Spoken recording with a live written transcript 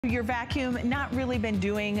Your vacuum not really been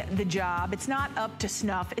doing the job. It's not up to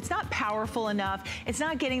snuff. It's not powerful enough. It's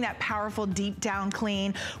not getting that powerful deep down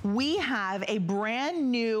clean. We have a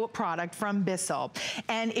brand new product from Bissell.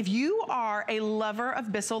 And if you are a lover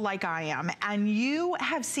of Bissell like I am, and you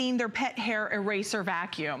have seen their pet hair eraser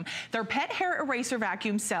vacuum, their pet hair eraser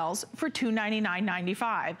vacuum sells for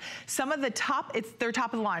 $299.95. Some of the top, it's their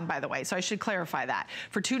top of the line, by the way, so I should clarify that.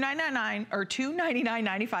 For $299 or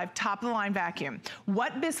 $299.95, top of the line vacuum.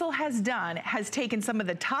 What Bissell has done has taken some of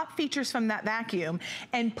the top features from that vacuum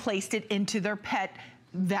and placed it into their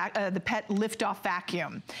the pet lift-off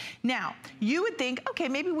vacuum. Now, you would think, okay,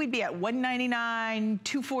 maybe we'd be at $199,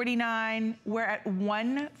 $249. We're at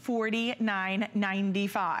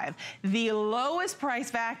 $149.95. The lowest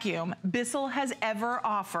price vacuum Bissell has ever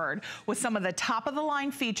offered with some of the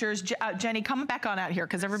top-of-the-line features. Jenny, come back on out here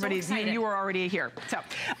because everybody's, so you were already here. So,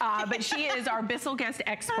 but she is our Bissell guest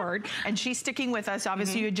expert, and she's sticking with us.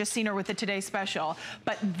 Obviously, you had just seen her with the Today Special.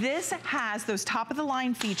 But this has those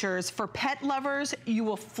top-of-the-line features for pet lovers. You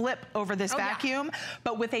will flip over this vacuum,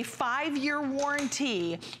 but with a 5-year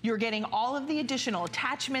warranty, you're getting all of the additional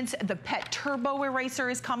attachments. The pet turbo eraser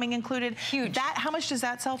is coming included. Huge. How much does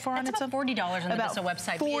that sell for on its own? About $40 on the Bissell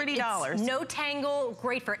website. $40. It's no tangle,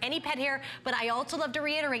 great for any pet hair, but I also love to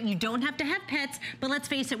reiterate, you don't have to have pets, but let's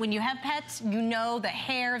face it, when you have pets, you know the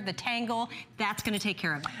hair, the tangle, that's gonna take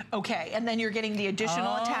care of it. Okay, and then you're getting the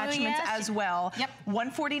additional attachments as well. Yep.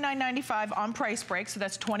 $149.95 on price break, so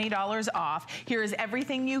that's $20 off. Here is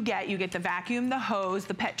everything you get. You get the vacuum, the hose,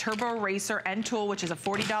 the pet turbo eraser and tool, which is a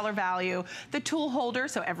 $40 value, the tool holder,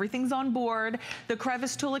 so everything's on board, the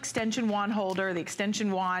crevice tool extension wand holder, the extension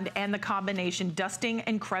wand, and the combination dusting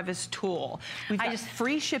and crevice tool. We've got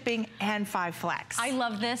free shipping and 5 flex. I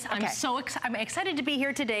love this. I'm I'm excited to be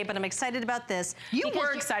here today, but I'm excited about this. You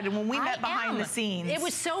were excited when we met behind the scenes. It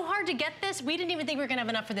was so hard to get this. We didn't even think we were gonna have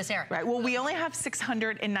enough for this air. Right, well, we only have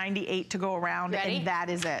 698 to go around, and that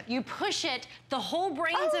is it. You push it, the whole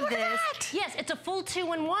brains of this. Yes, it's a full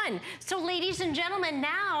 2-in-1. So ladies and gentlemen,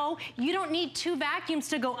 now you don't need 2 vacuums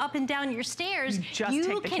to go up and down your stairs. You just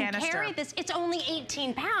take the canister. You can carry this. It's only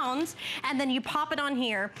 18 pounds, and then you pop it on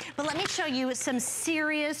here. But let me show you some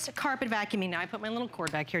serious carpet vacuuming. Now, I put my little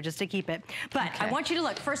cord back here just to keep it. But I want you to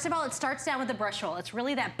look. First of all, it starts down with the brush roll. It's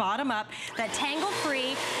really that bottom up, that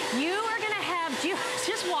tangle-free. You are gonna have,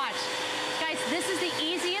 just watch. Guys, this is the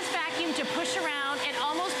easiest vacuum to push around. It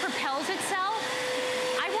almost propels itself.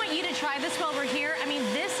 Try this while we're here. I mean,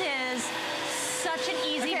 this is such an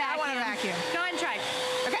easy vacuum. I want a vacuum. Go ahead and try.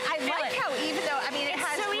 Okay, I like how even though, I mean, it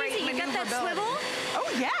has so great easy. You got that maneuverability. swivel? Oh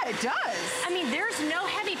yeah, it does. I mean, there's no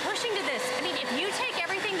heavy pushing to this. I mean, if you take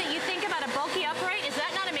everything that you think about a bulky upright, is that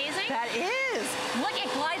not amazing? That is. Look, it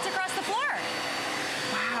glides across the floor.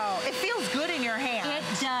 Wow, it feels good in your hand. It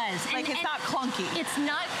does. Like it's not clunky. It's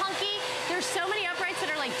not clunky. There's so many uprights that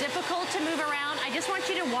are like difficult to move around. I just want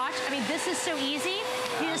you to watch. I mean, this is so easy.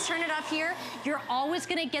 You just turn it off here. You're always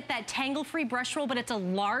gonna get that tangle-free brush roll, but it's a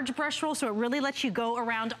large brush roll, so it really lets you go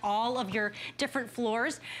around all of your different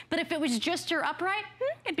floors. But if it was just your upright,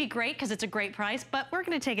 it'd be great because it's a great price, but we're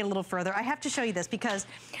gonna take it a little further. I have to show you this because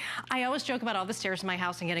I always joke about all the stairs in my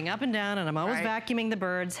house and getting up and down, and I'm always vacuuming the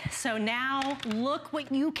birds. So now look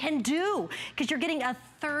what you can do, because you're getting a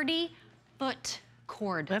 30-foot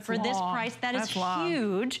cord for this price. That is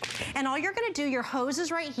huge. And all you're gonna do, your hose is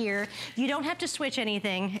right here. You don't have to switch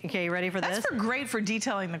anything. Okay, you ready for this? That's great for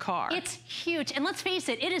detailing the car. It's huge. And let's face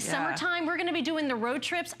it, it is summertime. We're gonna be doing the road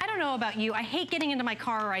trips. I don't know about you. I hate getting into my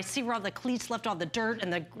car where I see where all the cleats left all the dirt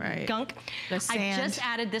and the gunk. The sand. I've just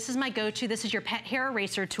added, this is my go-to. This is your pet hair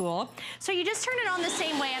eraser tool. So you just turn it on the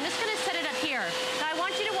same way. I'm just gonna set it up here. Now I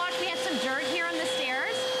want you to watch, we had some dirt here on the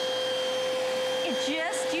stairs. It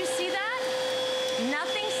just, do you see that?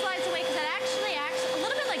 Nothing slides away because that actually acts a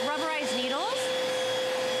little bit like rubberized needles.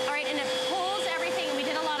 All right, and it pulls everything. We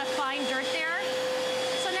did a lot of fine dirt there.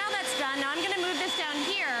 So now that's done. Now I'm gonna move this down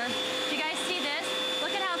here. Do you guys see this?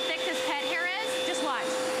 Look at how thick this pet hair is. Just watch.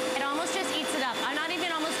 It almost just eats it up. I'm not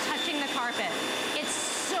even almost touching the carpet. It's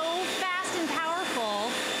so fast and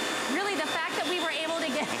powerful. Really, the fact that we were able to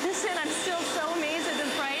get this in, I'm still so amazed at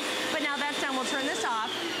this price. But now that's done, we'll turn this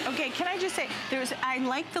off. Okay, can I just say, I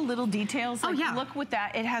like the little details. Like, look with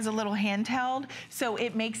that, it has a little handheld, so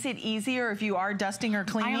it makes it easier if you are dusting or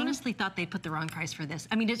cleaning. I honestly thought they put the wrong price for this.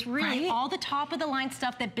 I mean, it's really all the top of the line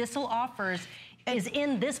stuff that Bissell offers is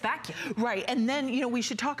in this vacuum. Right, and then, you know, we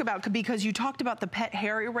should talk about, because you talked about the pet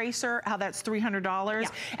hair eraser, how that's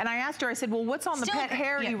 $300. And I asked her, I said, well, what's on the pet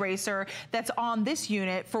hair eraser that's on this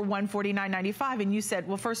unit for $149.95? And you said,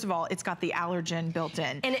 well, first of all, it's got the allergen built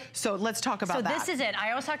in. So let's talk about that. So this is it.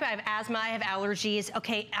 I always talk about I have asthma, I have allergies.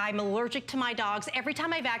 Okay, I'm allergic to my dogs. Every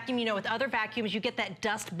time I vacuum, you know, with other vacuums, you get that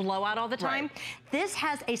dust blowout all the time. Right. This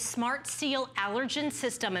has a Smart Seal allergen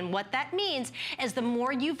system, and what that means is the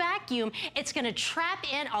more you vacuum, it's gonna trap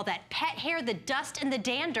in all that pet hair, the dust and the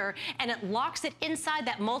dander, and it locks it inside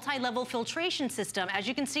that multi-level filtration system. As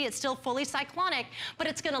you can see, it's still fully cyclonic, but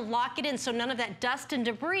it's gonna lock it in so none of that dust and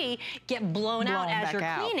debris get blown out as you're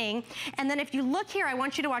cleaning. And then if you look here, I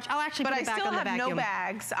want you to watch, I'll actually put it back on the vacuum. But I still have no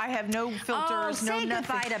bags. I have no filters, no nothing. Say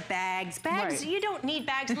goodbye to bags. Bags, you don't need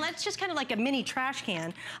bags. Let's just kind of like a mini trash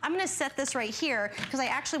can. I'm gonna set this right here because I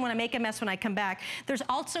actually wanna make a mess when I come back. There's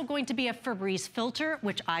also going to be a Febreze filter,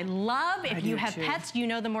 which I love. If you have pets, you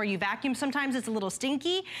know the more you vacuum, sometimes it's a little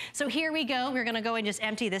stinky. So here we go. We're gonna go and just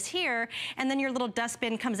empty this here, and then your little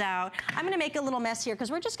dustbin comes out. I'm gonna make a little mess here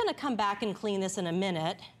because we're just gonna come back and clean this in a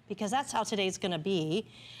minute because that's how today's gonna be.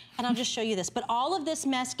 And I'll just show you this. But all of this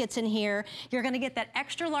mess gets in here. You're gonna get that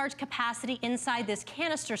extra large capacity inside this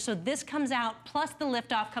canister. So this comes out, plus the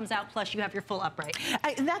lift-off comes out, plus you have your full upright.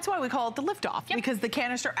 And that's why we call it the lift-off, because the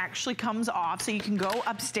canister actually comes off, so you can go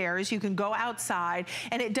upstairs, you can go outside,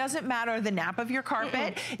 and it doesn't matter the nap of your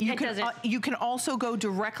carpet. You can also go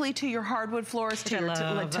directly to your hardwood floors, to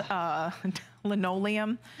your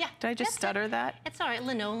linoleum. Yeah, did I just stutter that? It's all right,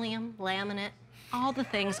 linoleum, laminate. All the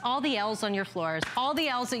things, all the L's on your floors, all the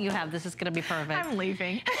L's that you have, this is gonna be perfect. I'm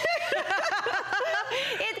leaving.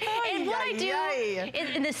 And what I do,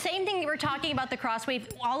 and the same thing that we're talking about the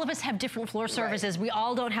Crosswave, all of us have different floor surfaces. We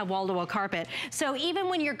all don't have wall-to-wall carpet. So even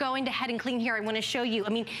when you're going to head and clean here, I wanna show you, I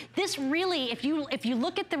mean, this really, if you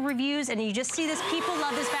look at the reviews and you just see this, people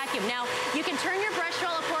love this vacuum. Now, you can turn your brush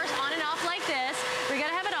roll, of course, on and off like this. We're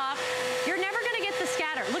gonna have it off. You're never gonna get the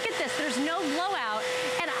scatter. Look at this, there's no blowout.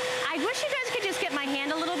 And I wish you guys could just get my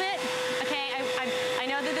hand a little bit. Okay, I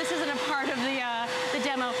know that this isn't a part of the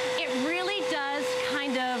demo. It really does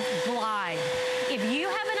kind of glide. If you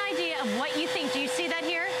have an idea of what you think, do you see that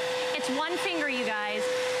here? It's one finger, you guys.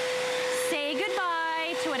 Say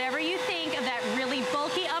goodbye to whatever you think of that really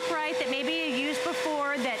bulky upright that maybe you used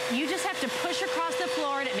before, that you just have to push across the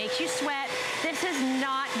floor and it makes you sweat. This is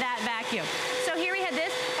not that vacuum. So here we had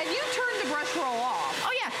this. And you turned the brush roll off.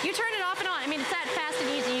 Oh yeah, you turn it off and on. I mean, it's that fast and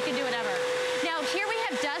easy. You can do whatever. Now here we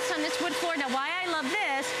have dust on this wood floor. Now why I love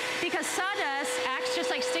this, because sawdust acts just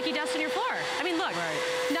like sticky dust on your floor. I mean, look,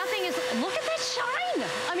 nothing is, look at that shine.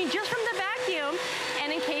 I mean, just from the vacuum.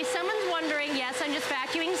 And in case someone's wondering, yes, I'm just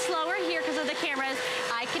vacuuming slower here because of the cameras.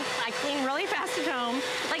 I clean really fast at home.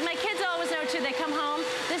 Like my kids always know too, they come home.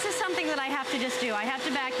 This is something that I have to just do. I have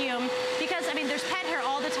to vacuum because, I mean, there's pet hair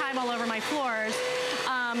all the time all over my floors.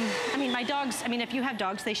 I mean, my dogs, I mean, if you have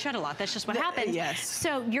dogs, they shed a lot. That's just what happens. Yes.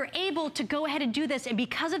 So you're able to go ahead and do this. And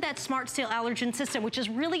because of that Smart Seal allergen system, which is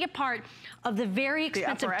really a part of the very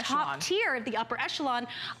expensive top tier, the upper echelon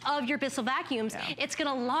of your BISSELL vacuums, it's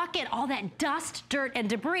gonna lock in all that dust, dirt, and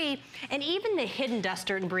debris, and even the hidden dust,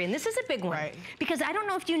 dirt, and debris. And this is a big one. Because I don't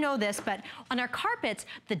know if you know this, but on our carpets,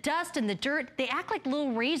 the dust and the dirt, they act like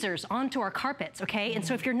little razors onto our carpets, okay? And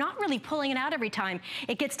so if you're not really pulling it out every time,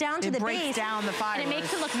 it gets down to the base, down the fibers, and it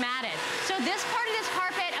makes it look matted. So this part of this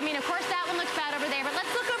carpet, I mean, of course that one looks bad over there, but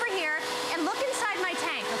let's look over here and look inside my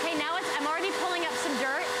tank, okay? Now I'm already pulling up some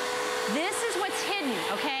dirt. This is what's hidden,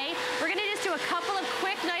 okay? We're gonna just do a couple of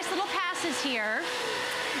quick, nice little passes here.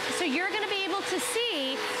 So you're gonna be able to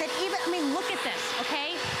see that even, I mean, look at this,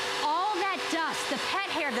 okay? All that dust, the pet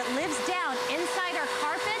hair that lives down inside our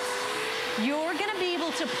carpets, you're gonna be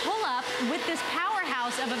able to pull up with this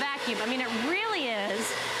powerhouse of a vacuum. I mean, it really is.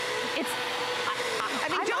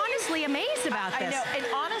 I'm honestly amazed about this. I know, and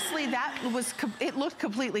honestly, it looked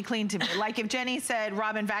completely clean to me. Like if Jenny said,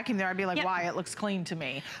 Robin, vacuum there, I'd be like, why? It looks clean to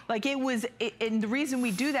me. Like and the reason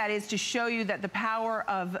we do that is to show you that the power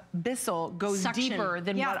of BISSELL goes deeper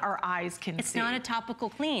than what our eyes can see. It's not a topical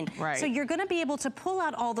clean. Right. So you're gonna be able to pull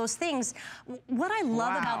out all those things. What I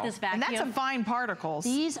love about this vacuum. And that's a fine particles.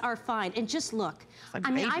 These are fine. And just look, like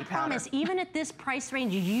I mean, I promise, even at this price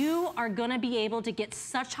range, you are gonna be able to get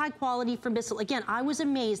such high quality from BISSELL. Again, I was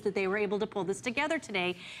amazed that they were able to pull this together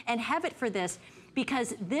today and have it for this,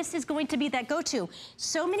 because this is going to be that go-to.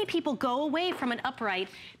 So many people go away from an upright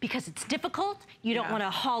because it's difficult. You don't want to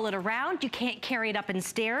haul it around. You can't carry it up in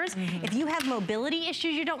stairs. If you have mobility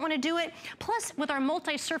issues, you don't want to do it. Plus, with our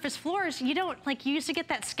multi-surface floors, you don't, like you used to get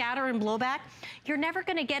that scatter and blowback. You're never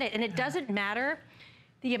going to get it, and it doesn't matter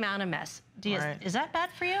the amount of mess. Is that bad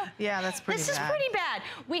for you? Yeah, that's pretty bad. This is pretty bad.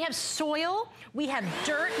 We have soil, we have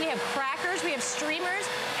dirt, we have crackers, we have streamers,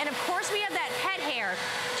 and of course we have that pet hair.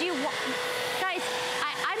 Guys,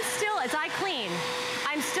 I'm still, as I clean,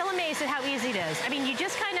 I'm still amazed at how easy it is. I mean, you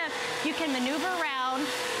just kind of, you can maneuver around,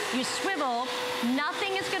 you swivel,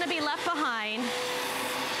 nothing is gonna be left behind.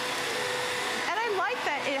 And I like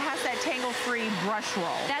that it has that tangle-free brush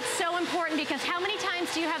roll. That's so important because how many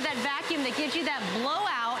times do you have that vacuum that gives you that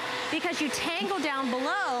blowout because you tangle down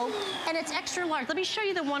below and it's extra large? Let me show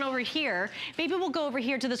you the one over here. Maybe we'll go over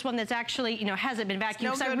here to this one that's actually, you know, hasn't been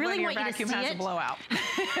vacuumed. No, I really want you to vacuum see has it. a blowout.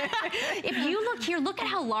 If you look here, look at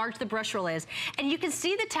how large the brush roll is. And you can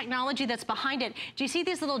see the technology that's behind it. Do you see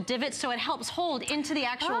these little divots? So it helps hold into the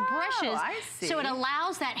actual brushes. I see. So it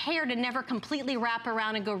allows that hair to never completely wrap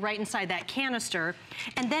around and go right inside that canister.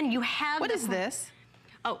 And then you have— What is this?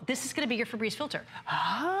 Oh, this is gonna be your Febreze filter.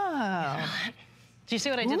 Oh. Do you see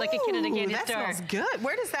what I did like a kid in a candy store? That smells good.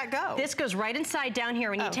 Where does that go? This goes right inside down here.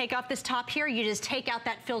 When you take off this top here, you just take out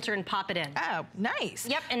that filter and pop it in. Oh, nice.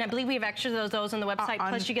 Yep, and I believe we have extra of those on the website.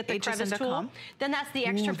 Plus you get the crevice tool. Then that's the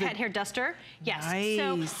extra pet hair duster. Yes.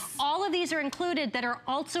 Nice. So all of these are included that are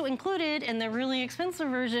also included in the really expensive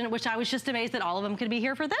version, which I was just amazed that all of them could be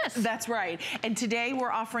here for this. That's right. And today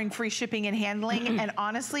we're offering free shipping and handling. And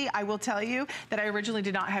honestly, I will tell you that I originally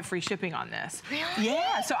did not have free shipping on this. Really?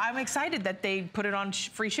 Yeah, so I'm excited that they put it on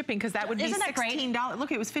free shipping because that would be $16.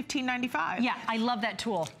 Look, it was $15.95. Yeah, I love that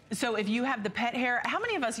tool. So if you have the pet hair, how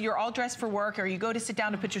many of us, you're all dressed for work or you go to sit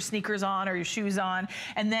down to put your sneakers on or your shoes on,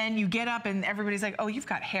 and then you get up and everybody's like, oh, you've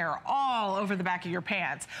got hair all over the back of your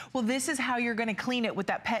pants. Well, this is how you're gonna clean it with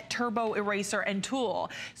that pet turbo eraser and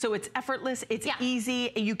tool. So it's effortless, it's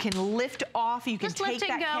easy, you can lift off, you can take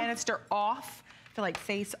that canister off. I feel like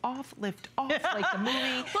face off, lift off, like the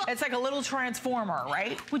movie. Well, it's like a little transformer,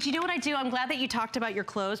 right? Well, you know what I do? I'm glad that you talked about your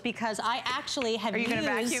clothes because I actually have used— Are you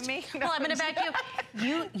gonna vacuum me? Well, I'm gonna vacuum.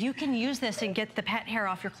 You can use this and get the pet hair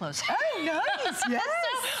off your clothes. Oh, nice, yes.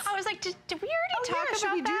 So I was like, did we already talk about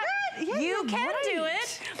should we do that? Yeah, you can do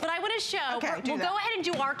it, but I wanna show, we'll go ahead and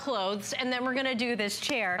do our clothes and then we're gonna do this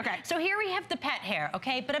chair. Okay. So here we have the pet hair,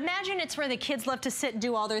 okay? But imagine it's where the kids love to sit and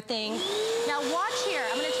do all their things. Now watch here,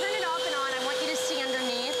 I'm gonna turn it off and on. I want you to see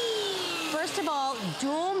underneath. First of all,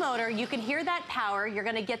 dual motor, you can hear that power. You're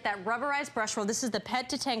gonna get that rubberized brush roll. This is the pet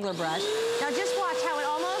detangler brush. Now just watch how it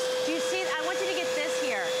almost, do you see, I want you to get this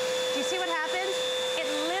here. Do you see what happens? It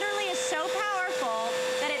literally is so powerful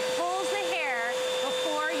that it pulls the hair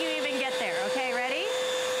before you even get there, okay, ready?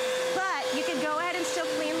 But you can go ahead and still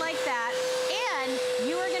clean like that. And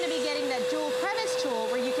you are gonna be getting that dual crevice tool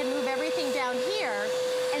where you can move everything down here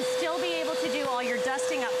and still be able to do all your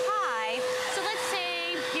dusting up high. So let's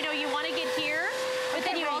say, you know, you want to get here, but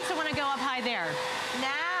then you also want to go up high there.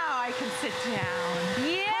 Now I can sit down.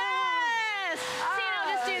 Yes! See,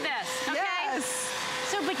 now just do this, okay? Yes.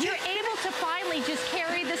 So, but you're able to finally just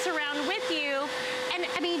carry this around with you. And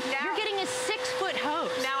I mean, you're getting a 6-foot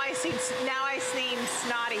hose. Now I seem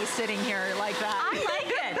snotty sitting here like that. I like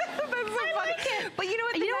it. I like it. But you know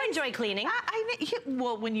what? You don't enjoy cleaning.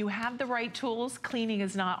 Well, when you have the right tools, cleaning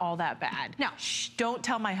is not all that bad. No. Shh, don't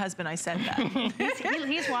tell my husband I said that.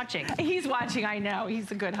 He's watching. He's watching, I know.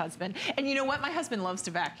 He's a good husband. And you know what? My husband loves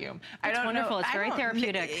to vacuum. It's wonderful. It's very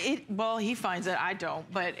therapeutic. Well, he finds it. I don't.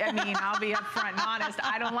 But, I mean, I'll be upfront and honest.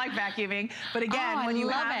 I don't like vacuuming. But again, when you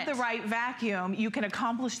have the right vacuum, you can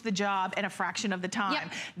accomplish the job in a fraction of the time.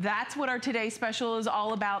 Yep. That's what our today's special is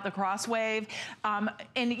all about, the Crosswave.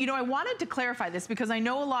 And, you know, I wanted to clarify this because I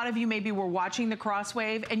know a lot of you maybe were watching the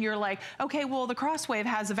Crosswave and you're like, okay, well, the Crosswave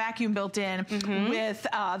has a vacuum built in with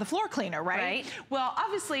the floor cleaner, right? Well,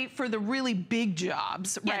 obviously for the really big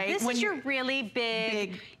jobs, right? This is your really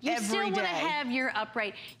big you still want to have your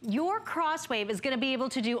upright. Your Crosswave is going to be able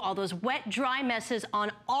to do all those wet, dry messes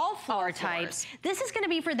on all floor types. This is going to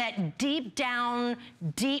be for that deep down,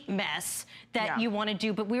 deep mess that you want to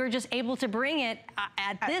do, but we were just able to bring it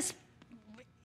at this